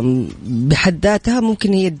بحد ذاتها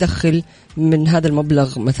ممكن هي تدخل من هذا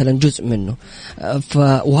المبلغ مثلا جزء منه،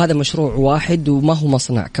 وهذا مشروع واحد وما هو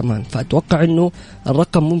مصنع كمان، فأتوقع أنه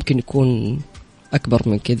الرقم ممكن يكون أكبر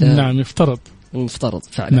من كذا. نعم المفترض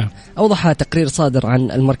فعلا. نعم. أوضح تقرير صادر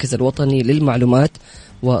عن المركز الوطني للمعلومات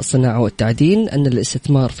والصناعة والتعدين أن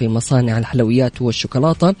الاستثمار في مصانع الحلويات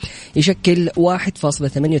والشوكولاتة يشكل 1.38%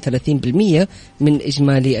 من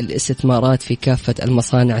إجمالي الاستثمارات في كافة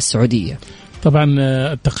المصانع السعودية. طبعا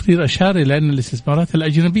التقرير أشار إلى أن الاستثمارات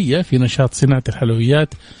الأجنبية في نشاط صناعة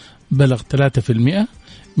الحلويات بلغ 3%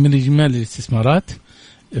 من إجمالي الاستثمارات،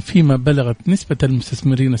 فيما بلغت نسبة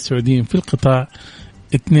المستثمرين السعوديين في القطاع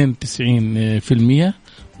 92%،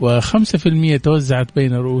 و5% توزعت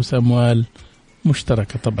بين رؤوس أموال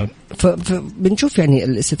مشتركة. طبعا فبنشوف يعني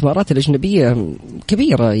الاستثمارات الأجنبية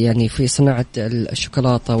كبيرة يعني في صناعة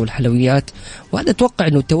الشوكولاتة والحلويات، وهذا أتوقع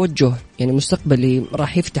أنه توجه يعني مستقبلي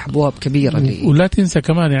راح يفتح أبواب كبيرة. ولا تنسى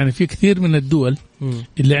كمان يعني في كثير من الدول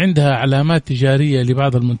اللي عندها علامات تجارية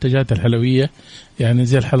لبعض المنتجات الحلوية، يعني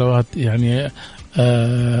زي الحلوات يعني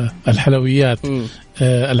الحلويات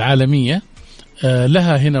العالمية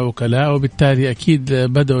لها هنا وكلاء، وبالتالي أكيد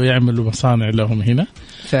بدأوا يعملوا مصانع لهم هنا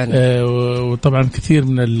فعلا. وطبعا كثير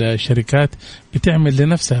من الشركات بتعمل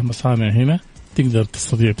لنفسها مصانع هنا، تقدر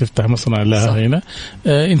تستطيع تفتح مصنع لها. صح. هنا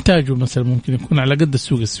إنتاجه مثلا ممكن يكون على قد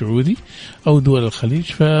السوق السعودي أو دول الخليج،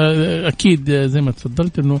 فأكيد زي ما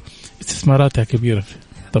تفضلت أنه استثماراتها كبيرة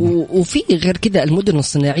طبعا. وفي غير كده المدن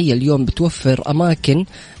الصناعية اليوم بتوفر أماكن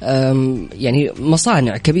يعني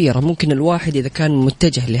مصانع كبيرة، ممكن الواحد إذا كان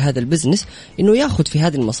متجه لهذا البزنس إنه يأخذ في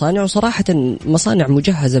هذه المصانع، وصراحة مصانع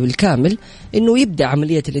مجهزة بالكامل إنه يبدأ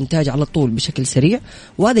عملية الإنتاج على طول بشكل سريع.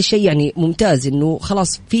 وهذا الشيء يعني ممتاز، إنه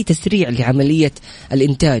خلاص في تسريع لعملية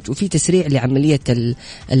الإنتاج وفي تسريع لعملية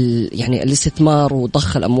يعني الاستثمار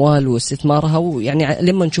وضخ الأموال واستثمارها، ويعني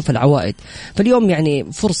لما نشوف العوائد. فاليوم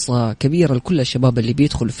يعني فرصة كبيرة لكل الشباب اللي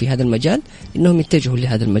بيدخلوا في هذا المجال انهم يتجهوا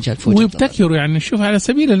لهذا المجال ويبتكروا. يعني نشوف على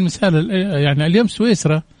سبيل المثال يعني اليوم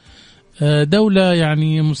سويسرا دولة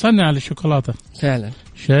يعني مصنعة للشوكولاتة فعلا،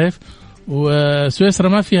 شايف، وسويسرا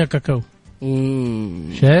ما فيها كاكاو.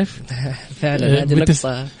 شايف فعلا هذه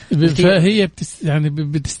نقطة. فهي يعني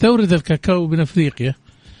بتستورد الكاكاو من أفريقيا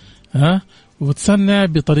وبتصنع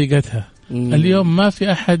بطريقتها. اليوم ما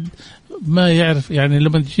في أحد ما يعرف، يعني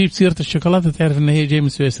لما تجيب سيرة الشوكولاتة تعرف ان هي جاي من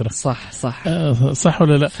سويسرا. صح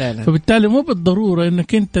ولا لا؟ فعلا. فبالتالي مو بالضرورة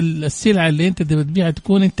انك انت السلعة اللي انت بتبيعها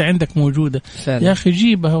تكون انت عندك موجودة. فعلا. يا اخي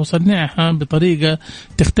جيبها وصنعها بطريقة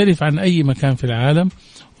تختلف عن اي مكان في العالم،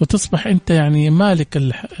 وتصبح انت يعني مالك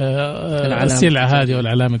السلعة هذه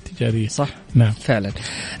والعلامة التجارية. صح. نعم فعلا.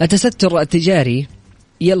 التستر التجاري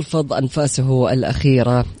يلفظ أنفاسه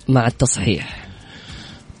الأخيرة مع التصحيح.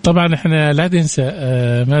 طبعا احنا لا ننسى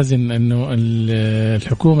مازن انه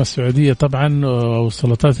الحكومة السعودية طبعا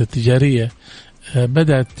والسلطات التجارية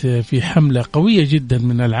بدأت في حملة قوية جدا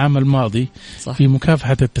من العام الماضي. صح. في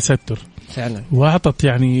مكافحة التستر فعلا، وأعطت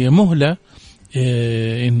يعني مهلة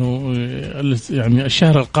انه يعني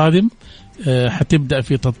الشهر القادم حتبدأ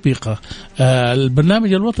في تطبيقها.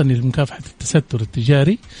 البرنامج الوطني لمكافحة التستر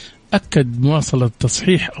التجاري أكد مواصلة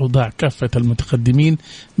تصحيح أوضاع كافة المتقدمين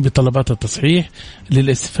بطلبات التصحيح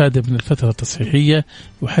للاستفادة من الفترة التصحيحية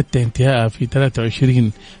وحتى انتهاءها في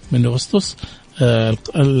 23 من أغسطس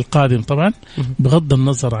القادم، طبعا بغض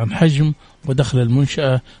النظر عن حجم ودخل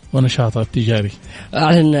المنشأة ونشاطها التجاري.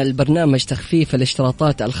 أعلن البرنامج تخفيف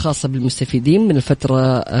الاشتراطات الخاصة بالمستفيدين من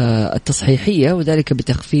الفترة التصحيحية، وذلك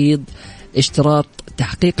بتخفيض اشتراط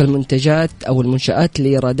تحقيق المنتجات أو المنشآت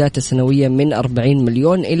لإيرادات سنوية من 40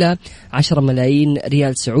 مليون إلى 10 ملايين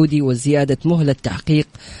ريال سعودي، وزيادة مهلة تحقيق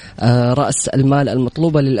رأس المال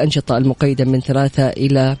المطلوبة للأنشطة المقيدة من 3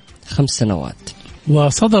 إلى 5 سنوات.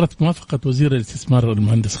 وصدرت موافقة وزير الاستثمار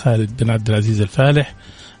المهندس خالد بن عبد العزيز الفالح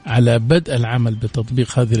على بدء العمل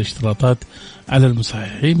بتطبيق هذه الاشتراطات على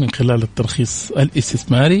المصححين من خلال الترخيص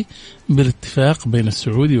الاستثماري بالاتفاق بين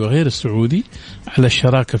السعودي وغير السعودي على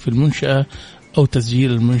الشراكة في المنشأة أو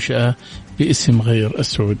تسجيل المنشأة باسم غير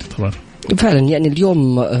السعودي. طبعا فعلا يعني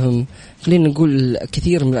اليوم خلينا نقول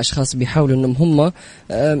كثير من الأشخاص بيحاولوا أنهم هم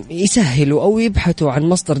يسهلوا أو يبحثوا عن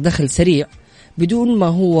مصدر دخل سريع بدون ما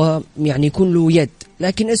هو يعني يكون له يد،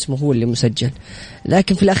 لكن اسمه هو اللي مسجل.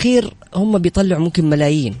 لكن في الأخير هم بيطلعوا ممكن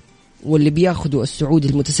ملايين، واللي بياخدوا السعودي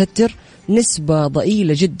المتستر نسبة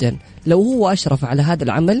ضئيلة جدا. لو هو أشرف على هذا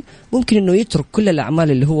العمل ممكن أنه يترك كل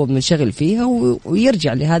الأعمال اللي هو منشغل فيها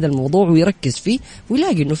ويرجع لهذا الموضوع ويركز فيه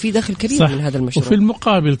ويلاقي أنه في دخل كبير من هذا المشروع. وفي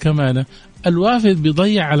المقابل كمان الوافد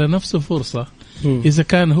بيضيع على نفسه فرصة إذا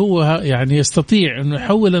كان هو يعني يستطيع أنه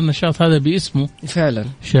يحول النشاط هذا باسمه فعلا،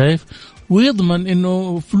 شايف، ويضمن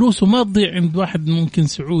انه فلوسه ما تضيع عند واحد ممكن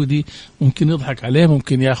سعودي ممكن يضحك عليه،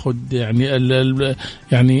 ممكن ياخذ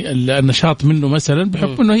يعني النشاط منه مثلا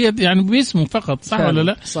بحكم انه هي يعني باسمه فقط. صح ولا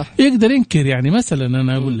لا؟ صح. يقدر ينكر يعني مثلا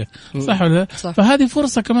انا اقول لك صح ولا لا؟ صح. فهذه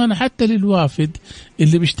فرصه كمان حتى للوافد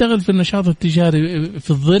اللي بيشتغل في النشاط التجاري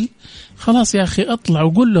في الظل. خلاص يا اخي اطلع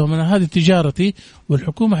وقول لهم انا هذه تجارتي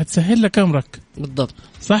والحكومه حتسهل لك امرك. بالضبط.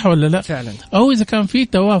 صح ولا لا؟ فعلا. او اذا كان في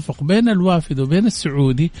توافق بين الوافد وبين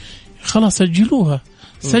السعودي خلاص سجلوها،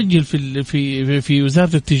 سجل في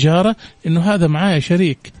وزارة التجارة إنه هذا معايا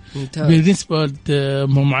شريك بنسبة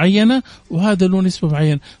معينة وهذا له نسبة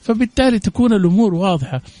معينة، فبالتالي تكون الأمور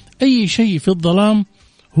واضحة. أي شيء في الظلام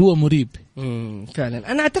هو مريب.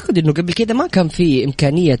 فعلا أنا أعتقد إنه قبل كده ما كان في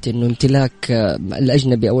إمكانية إنه امتلاك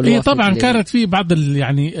الأجنبي أو الوافد. طبعا كانت في بعض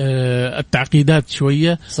يعني التعقيدات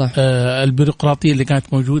شوية، البيروقراطية اللي كانت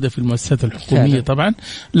موجودة في المؤسسات الحكومية فعلا. طبعا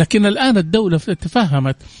لكن الآن الدولة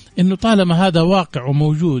تفهمت إنه طالما هذا واقع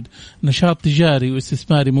وموجود، نشاط تجاري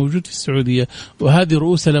واستثماري موجود في السعودية، وهذه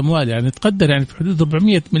رؤوس الأموال يعني تقدر يعني في حدود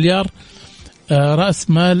 400 مليار رأس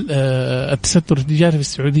مال التستر التجاري في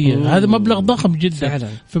السعودية. هذا مبلغ ضخم جدا فعلا.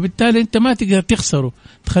 فبالتالي أنت ما تقدر تخسره،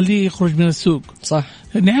 تخليه يخرج من السوق. صح.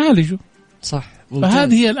 نعالجه. صح.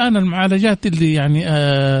 فهذه هي الآن المعالجات اللي يعني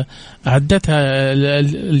عدتها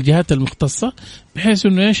الجهات المختصة، بحيث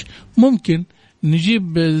إنه إيش ممكن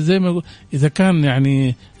نجيب زي ما يقول إذا كان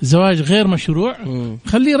يعني زواج غير مشروع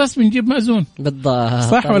خليه رسمي نجيب مأذون.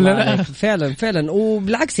 بالضبط. صح ولا لا؟ فعلا فعلا.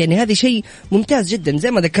 وبالعكس يعني هذا شيء ممتاز جدا.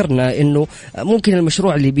 زي ما ذكرنا إنه ممكن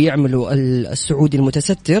المشروع اللي بيعمله السعودي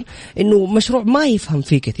المتستر إنه مشروع ما يفهم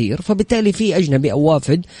فيه كثير، فبالتالي في أجنبي أو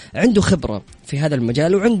وافد عنده خبرة في هذا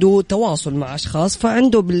المجال وعنده تواصل مع أشخاص،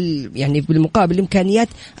 فعنده يعني بالمقابل إمكانيات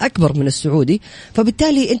أكبر من السعودي،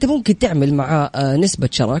 فبالتالي أنت ممكن تعمل مع نسبة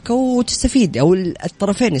شراكة وتستفيد أو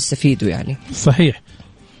الطرفين يستفيدوا يعني. صحيح.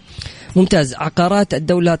 ممتاز. عقارات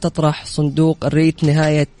الدولة تطرح صندوق الريت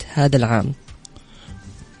نهاية هذا العام.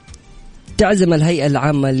 تعزم الهيئة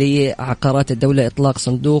العامة لعقارات الدولة إطلاق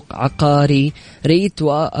صندوق عقاري ريت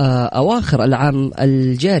وأواخر العام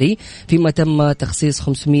الجاري، فيما تم تخصيص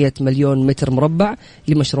 500 مليون متر مربع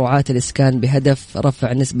لمشروعات الإسكان بهدف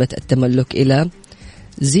رفع نسبة التملك إلى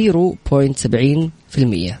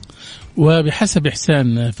 0.70%. وبحسب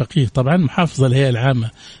إحسان فقيه طبعا محافظ الهيئة العامة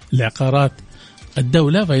لعقارات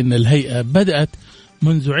الدولة، فإن الهيئة بدأت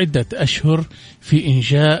منذ عدة أشهر في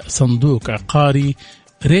إنشاء صندوق عقاري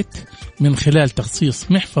ريت من خلال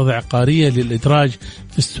تخصيص محفظة عقارية للإدراج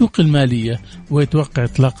في السوق المالية، ويتوقع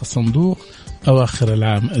إطلاق الصندوق أواخر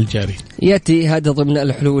العام الجاري. يأتي هذا ضمن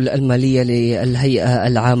الحلول المالية للهيئة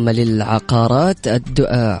العامة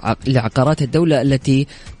لعقارات الدولة التي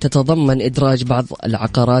تتضمن إدراج بعض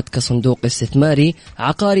العقارات كصندوق استثماري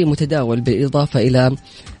عقاري متداول، بالإضافة إلى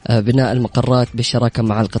بناء المقرات بالشراكة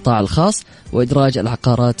مع القطاع الخاص وإدراج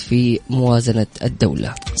العقارات في موازنة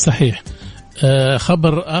الدولة. صحيح.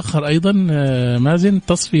 خبر آخر أيضا مازن،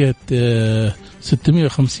 تصفية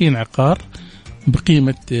 650 عقار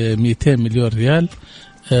بقيمة 200 مليون ريال.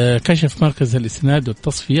 كشف مركز الإسناد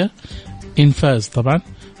والتصفية إنفاذ طبعا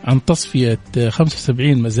عن تصفية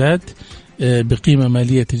 75 مزاد بقيمة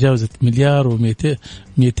مالية تجاوزت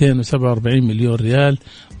 1,247 مليون ريال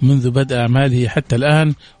منذ بدء أعماله حتى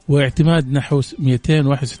الآن، واعتماد نحو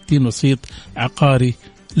 261 وسيط عقاري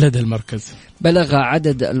لدى المركز. بلغ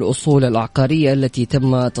عدد الأصول العقارية التي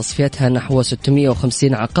تم تصفيتها نحو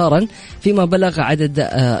 650 عقارا، فيما بلغ عدد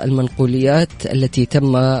المنقوليات التي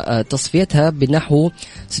تم تصفيتها بنحو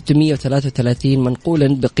 633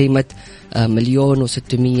 منقولا بقيمة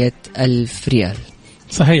 1,600,000 ريال.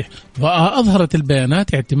 صحيح. وأظهرت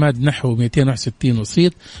البيانات اعتماد نحو 261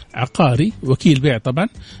 وسيط عقاري وكيل بيع طبعا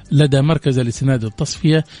لدى مركز الإسناد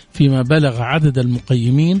التصفية، فيما بلغ عدد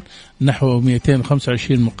المقيمين نحو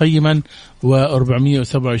 225 مقيما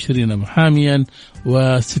و427 محاميا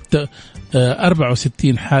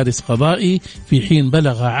و64 حارس قضائي، في حين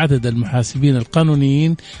بلغ عدد المحاسبين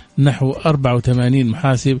القانونيين نحو 84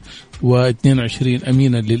 محاسب و22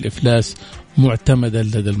 أمينا للإفلاس معتمدا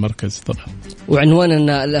لدى المركز طبعا.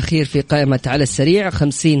 وعنواننا الأخير في قائمة على السريع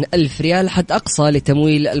 50,000 ريال حد أقصى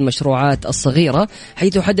لتمويل المشروعات الصغيرة،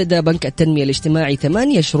 حيث حدد بنك التنمية الاجتماعي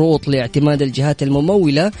 8 شروط لاعتماد الجهات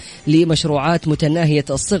الممولة لمشروعات متناهية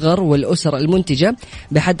الصغر والأسر المنتجة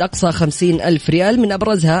بحد أقصى 50,000 ريال. من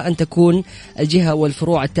أبرزها أن تكون الجهة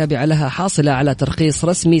والفروع التابعة لها حاصلة على ترخيص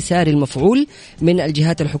رسمي ساري المفعول من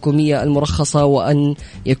الجهات الحكومية المرخصة، وأن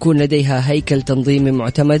يكون لديها هيكل تنظيمي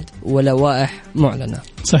معتمد ولوائح معلنة.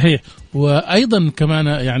 صحيح. وأيضا كمان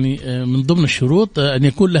يعني من ضمن الشروط أن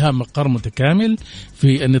يكون لها مقر متكامل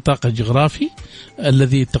في النطاق الجغرافي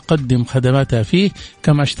الذي تقدم خدماتها فيه،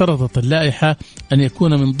 كما اشترطت اللائحة أن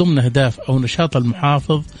يكون من ضمن أهداف أو نشاط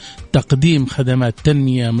المحافظ تقديم خدمات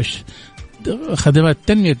تنمية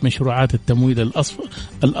مشروعات التمويل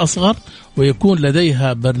الأصغر، ويكون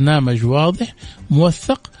لديها برنامج واضح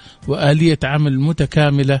موثق وآلية عمل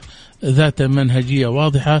متكاملة ذات منهجية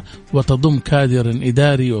واضحة، وتضم كادر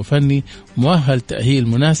إداري وفني مؤهل تأهيل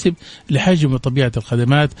مناسب لحجم وطبيعة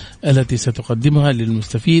الخدمات التي ستقدمها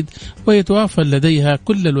للمستفيد، ويتوافر لديها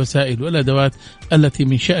كل الوسائل والأدوات التي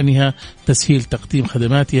من شأنها تسهيل تقديم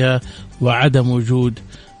خدماتها وعدم وجود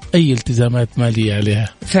أي التزامات مالية عليها.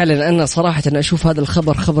 فعلا أنا صراحة أنا أشوف هذا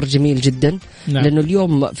الخبر خبر جميل جدا. نعم. لأنه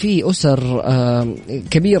اليوم في أسر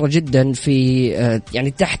كبيرة جدا في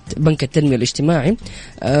يعني تحت بنك التنمية الاجتماعي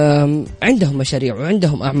عندهم مشاريع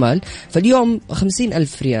وعندهم أعمال، فاليوم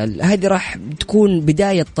 50,000 ريال هذه راح تكون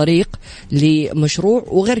بداية طريق لمشروع.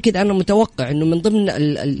 وغير كده أنا متوقع أنه من ضمن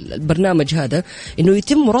البرنامج هذا أنه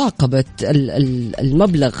يتم مراقبة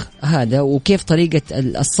المبلغ هذا وكيف طريقة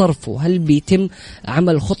الصرف، وهل بيتم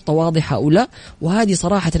عمل خطة واضحة أو لا. وهذه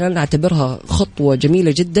صراحة أنا أعتبرها خطوة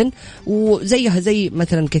جميلة جدا، وزيها زي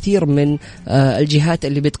مثلا كثير من الجهات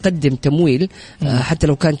اللي بتقدم تمويل حتى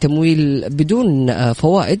لو كان تمويل بدون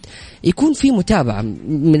فوائد، يكون في متابعة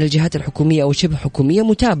من الجهات الحكومية أو شبه حكومية،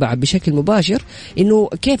 متابعة بشكل مباشر إنه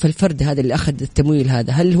كيف الفرد هذا اللي أخذ التمويل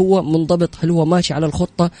هذا، هل هو منضبط، هل هو ماشي على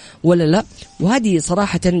الخطة ولا لا. وهذه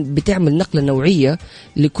صراحة بتعمل نقلة نوعية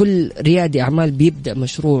لكل ريادي أعمال بيبدأ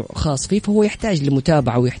مشروع خاص فيه، فهو يحتاج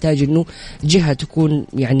لمتابعة ويحتاج إنه جهة تكون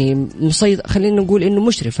يعني خلينا نقول إنه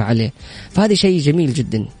مشرفة عليه. فهذا شيء جميل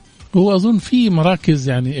جدا. هو أظن في مراكز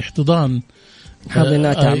يعني احتضان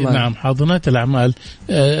حاضنات أعمال. نعم، حاضنات الأعمال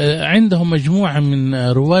عندهم مجموعة من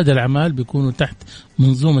رواد الأعمال بيكونوا تحت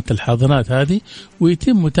منظومة الحاضنات هذه،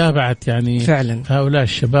 ويتم متابعة يعني فعلا هؤلاء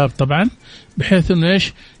الشباب طبعا، بحيث إنه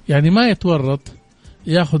إيش يعني ما يتورط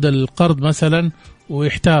يأخذ القرض مثلا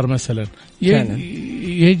ويحتار مثلا.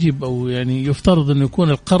 يجب أو يعني يفترض أنه يكون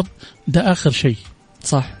القرض ده آخر شيء.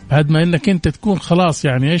 صح. بعد ما أنك أنت تكون خلاص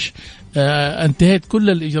يعني إيش انتهيت كل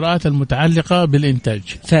الإجراءات المتعلقة بالإنتاج.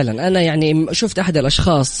 فعلا أنا يعني شفت أحد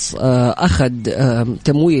الأشخاص أخذ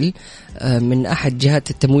تمويل من أحد جهات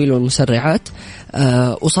التمويل والمسرعات،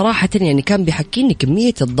 وصراحة يعني كان بيحكيني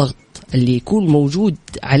كمية الضغط اللي يكون موجود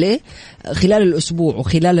عليه خلال الأسبوع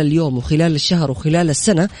وخلال اليوم وخلال الشهر وخلال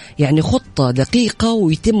السنة، يعني خطة دقيقة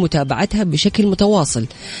ويتم متابعتها بشكل متواصل.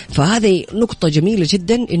 فهذه نقطة جميلة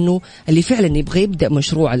جدا، إنه اللي فعلا يبغى يبدأ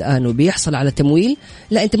مشروع الآن وبيحصل على تمويل،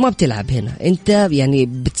 لا أنت ما بتلعب هنا، أنت يعني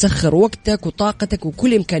بتسخر وقتك وطاقتك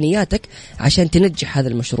وكل إمكانياتك عشان تنجح هذا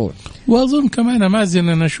المشروع. وأظن كمان مازن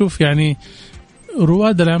أنا أشوف يعني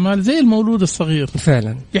رواد الأعمال زي المولود الصغير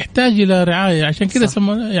فعلا يحتاج إلى رعاية، عشان كده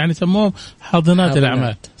سموهم حاضنات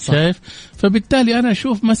الأعمال. شايف؟ فبالتالي أنا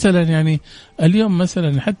أشوف مثلا يعني اليوم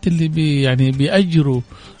مثلا حتى اللي يعني بيأجروا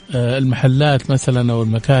المحلات مثلا أو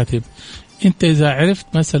المكاتب، أنت إذا عرفت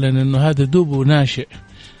مثلا إنه هذا دوبه ناشئ،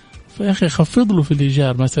 فيا أخي خفض له في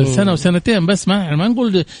الإيجار مثلا سنة وسنتين بس، ما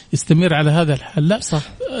نقول يستمر على هذا الحل، لا صح،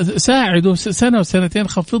 ساعده سنة وسنتين،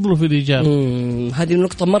 خفض له في الإيجار. هذه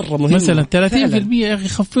النقطة مرة مهمة. مثلا 30% يا أخي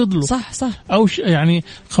خفض له. صح أو يعني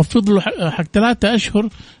خفض له حق 3 أشهر،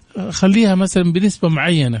 خليها مثلا بنسبة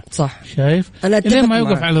معينة. صح. شايف؟ ليه ما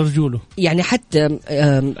يوقف على رجوله؟ يعني حتى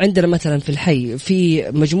عندنا مثلا في الحي في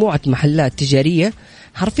مجموعة محلات تجارية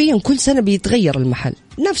حرفيا كل سنة بيتغير المحل،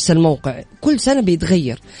 نفس الموقع كل سنة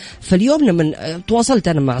بيتغير. فاليوم لما تواصلت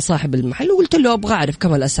أنا مع صاحب المحل وقلت له أبغى أعرف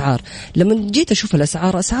كم الأسعار، لما جيت أشوف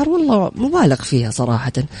الأسعار والله مبالغ فيها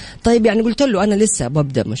صراحة. طيب يعني قلت له أنا لسه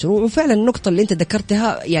ببدأ مشروع، وفعلا النقطة اللي أنت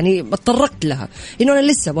ذكرتها يعني اتطرقت لها إنه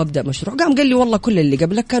أنا لسه ببدأ مشروع. قال لي والله كل اللي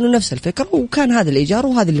قبلك كانوا نفس الفكرة وكان هذا الإيجار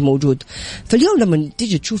وهذا اللي موجود. فاليوم لما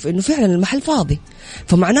تيجي تشوف إنه فعلا المحل فاضي،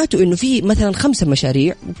 فمعناته إنه في مثلا 5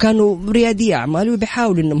 مشاريع وكانوا ريادية أعمال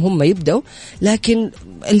وبيحاولوا إنهم هم يبدأوا، لكن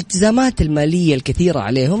الالتزامات المالية الكثيرة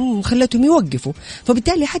عليهم خلتهم يوقفوا.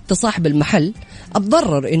 فبالتالي حتى صاحب المحل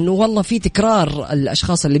أتضرر إنه والله في تكرار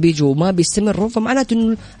الأشخاص اللي بيجوا ما بيستمروا، فمعناته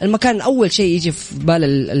إنه المكان أول شيء يجي في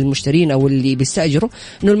بال المشترين أو اللي بيستأجروا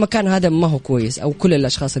إنه المكان هذا ما هو كويس، أو كل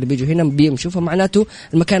الأشخاص اللي بيجوا هنا بيمشوا، فمعناته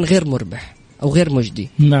المكان غير مربح أو غير مجدي.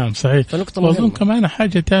 نعم صحيح. وأظن كمان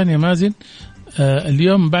حاجة تانية مازن،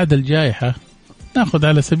 اليوم بعد الجائحة نأخذ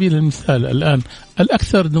على سبيل المثال الآن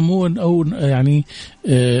الأكثر نموا أو يعني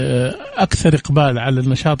أكثر إقبال على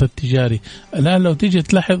النشاط التجاري. الآن لو تيجي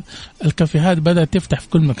تلاحظ الكافيهات بدأت تفتح في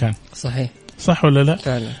كل مكان. صحيح. صح ولا لا؟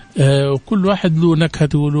 فعلا. وكل واحد له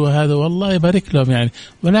نكهته وله هذا، والله يبارك لهم يعني،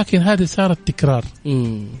 ولكن هذه صارت تكرار،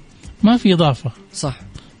 ما في إضافة.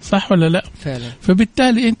 صح ولا لا؟ فعلا.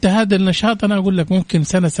 فبالتالي أنت هذا النشاط أنا أقول لك ممكن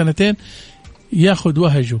سنة سنتين ياخذ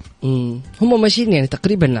وهجه. هم ماشيين يعني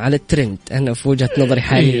تقريبا على الترند، أنا في وجهة نظري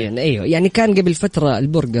حاليا. أيوه يعني كان قبل فترة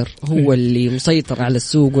البرجر هو اللي مسيطر على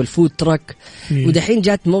السوق والفود تراك، ودحين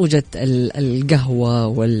جات موجة القهوة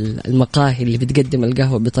والمقاهي اللي بتقدم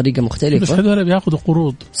القهوة بطريقة مختلفة. بس هذول بياخذوا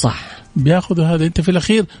قروض. صح. بياخذوا هذا. انت في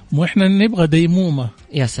الاخير مو احنا نبغى ديمومه،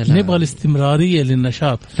 يا سلام، نبغى الاستمراريه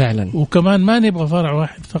للنشاط فعلا. وكمان ما نبغى فرع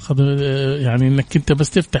واحد فقط، يعني انك انت بس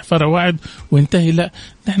تفتح فرع واحد وانتهي، لا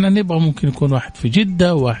نحن نبغى ممكن يكون واحد في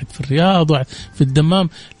جده، واحد في الرياض، واحد في الدمام.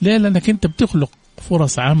 ليه؟ لانك انت بتخلق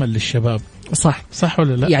فرص عمل للشباب. صح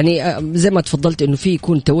ولا لا؟ يعني زي ما تفضلت انه في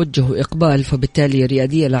يكون توجه واقبال، فبالتالي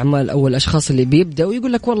ريادية الاعمال او الاشخاص اللي بيبداوا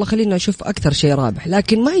يقول لك والله خلينا نشوف اكثر شيء رابح،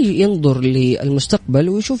 لكن ما ينظر للمستقبل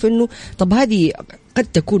ويشوف انه طب هذه قد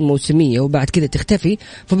تكون موسمية وبعد كده تختفي.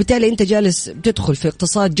 فبالتالي انت جالس بتدخل في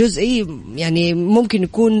اقتصاد جزئي، يعني ممكن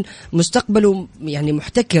يكون مستقبله يعني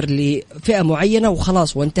محتكر لفئة معينة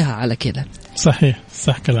وخلاص وانتهى على كده. صحيح،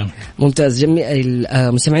 صح كلامك. ممتاز.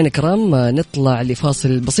 مستمعين الكرام، نطلع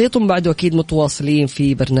لفاصل بسيط ومن بعده أكيد متواصلين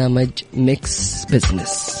في برنامج ميكس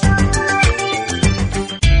بزنس.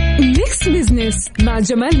 ميكس بزنس مع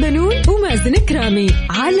جمال بنون ومازن كرامي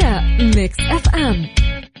على ميكس اف ام،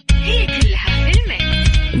 هي كلها في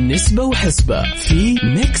الميكس. نسبة وحسبة في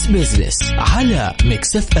ميكس بزنس على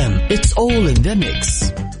ميكس اف ام. It's all in the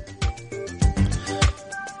mix.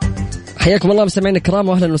 حياكم الله مستمعينا الكرام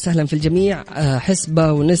واهلا وسهلا في الجميع.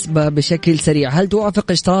 حسبة ونسبة بشكل سريع. هل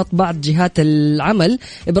توافق اشتراط بعض جهات العمل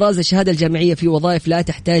ابراز الشهادة الجامعية في وظائف لا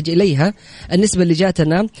تحتاج اليها؟ النسبة اللي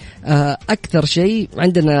جاتنا اكثر شيء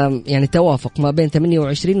عندنا يعني توافق ما بين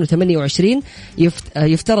 28 و28.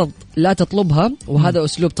 يفترض لا تطلبها وهذا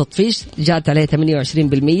اسلوب تطفيش، جات عليه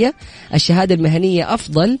 28%. الشهادة المهنية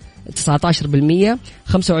افضل 19%.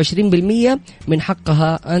 25% من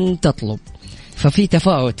حقها ان تطلب. ففي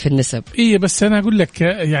تفاوت في النسب. إيه بس أنا أقول لك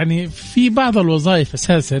يعني في بعض الوظائف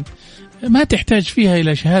أساسا ما تحتاج فيها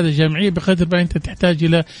إلى شهادة جامعية بقدر ما أنت تحتاج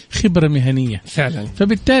إلى خبرة مهنية فعلا.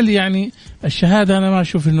 فبالتالي يعني الشهادة أنا ما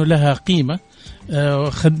أشوف إنه لها قيمة.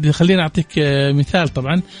 خلينا أعطيك مثال.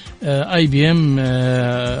 طبعا IBM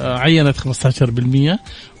عينت 15%،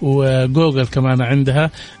 وجوجل كمان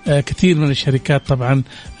عندها كثير من الشركات طبعا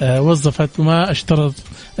وظفت وما اشترط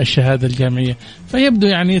الشهادة الجامعية. فيبدو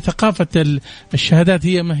يعني ثقافة الشهادات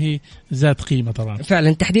هي ما هي ذات قيمة طبعا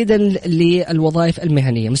فعلا، تحديدا للوظائف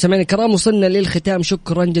المهنية. مستمعينا الكرام وصلنا للختام،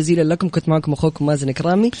 شكرا جزيلا لكم. كنت معكم أخوكم مازن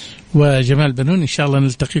كرامي وجمال بنون. إن شاء الله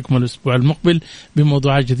نلتقيكم الأسبوع المقبل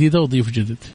بموضوعات جديدة وضيوف جديد.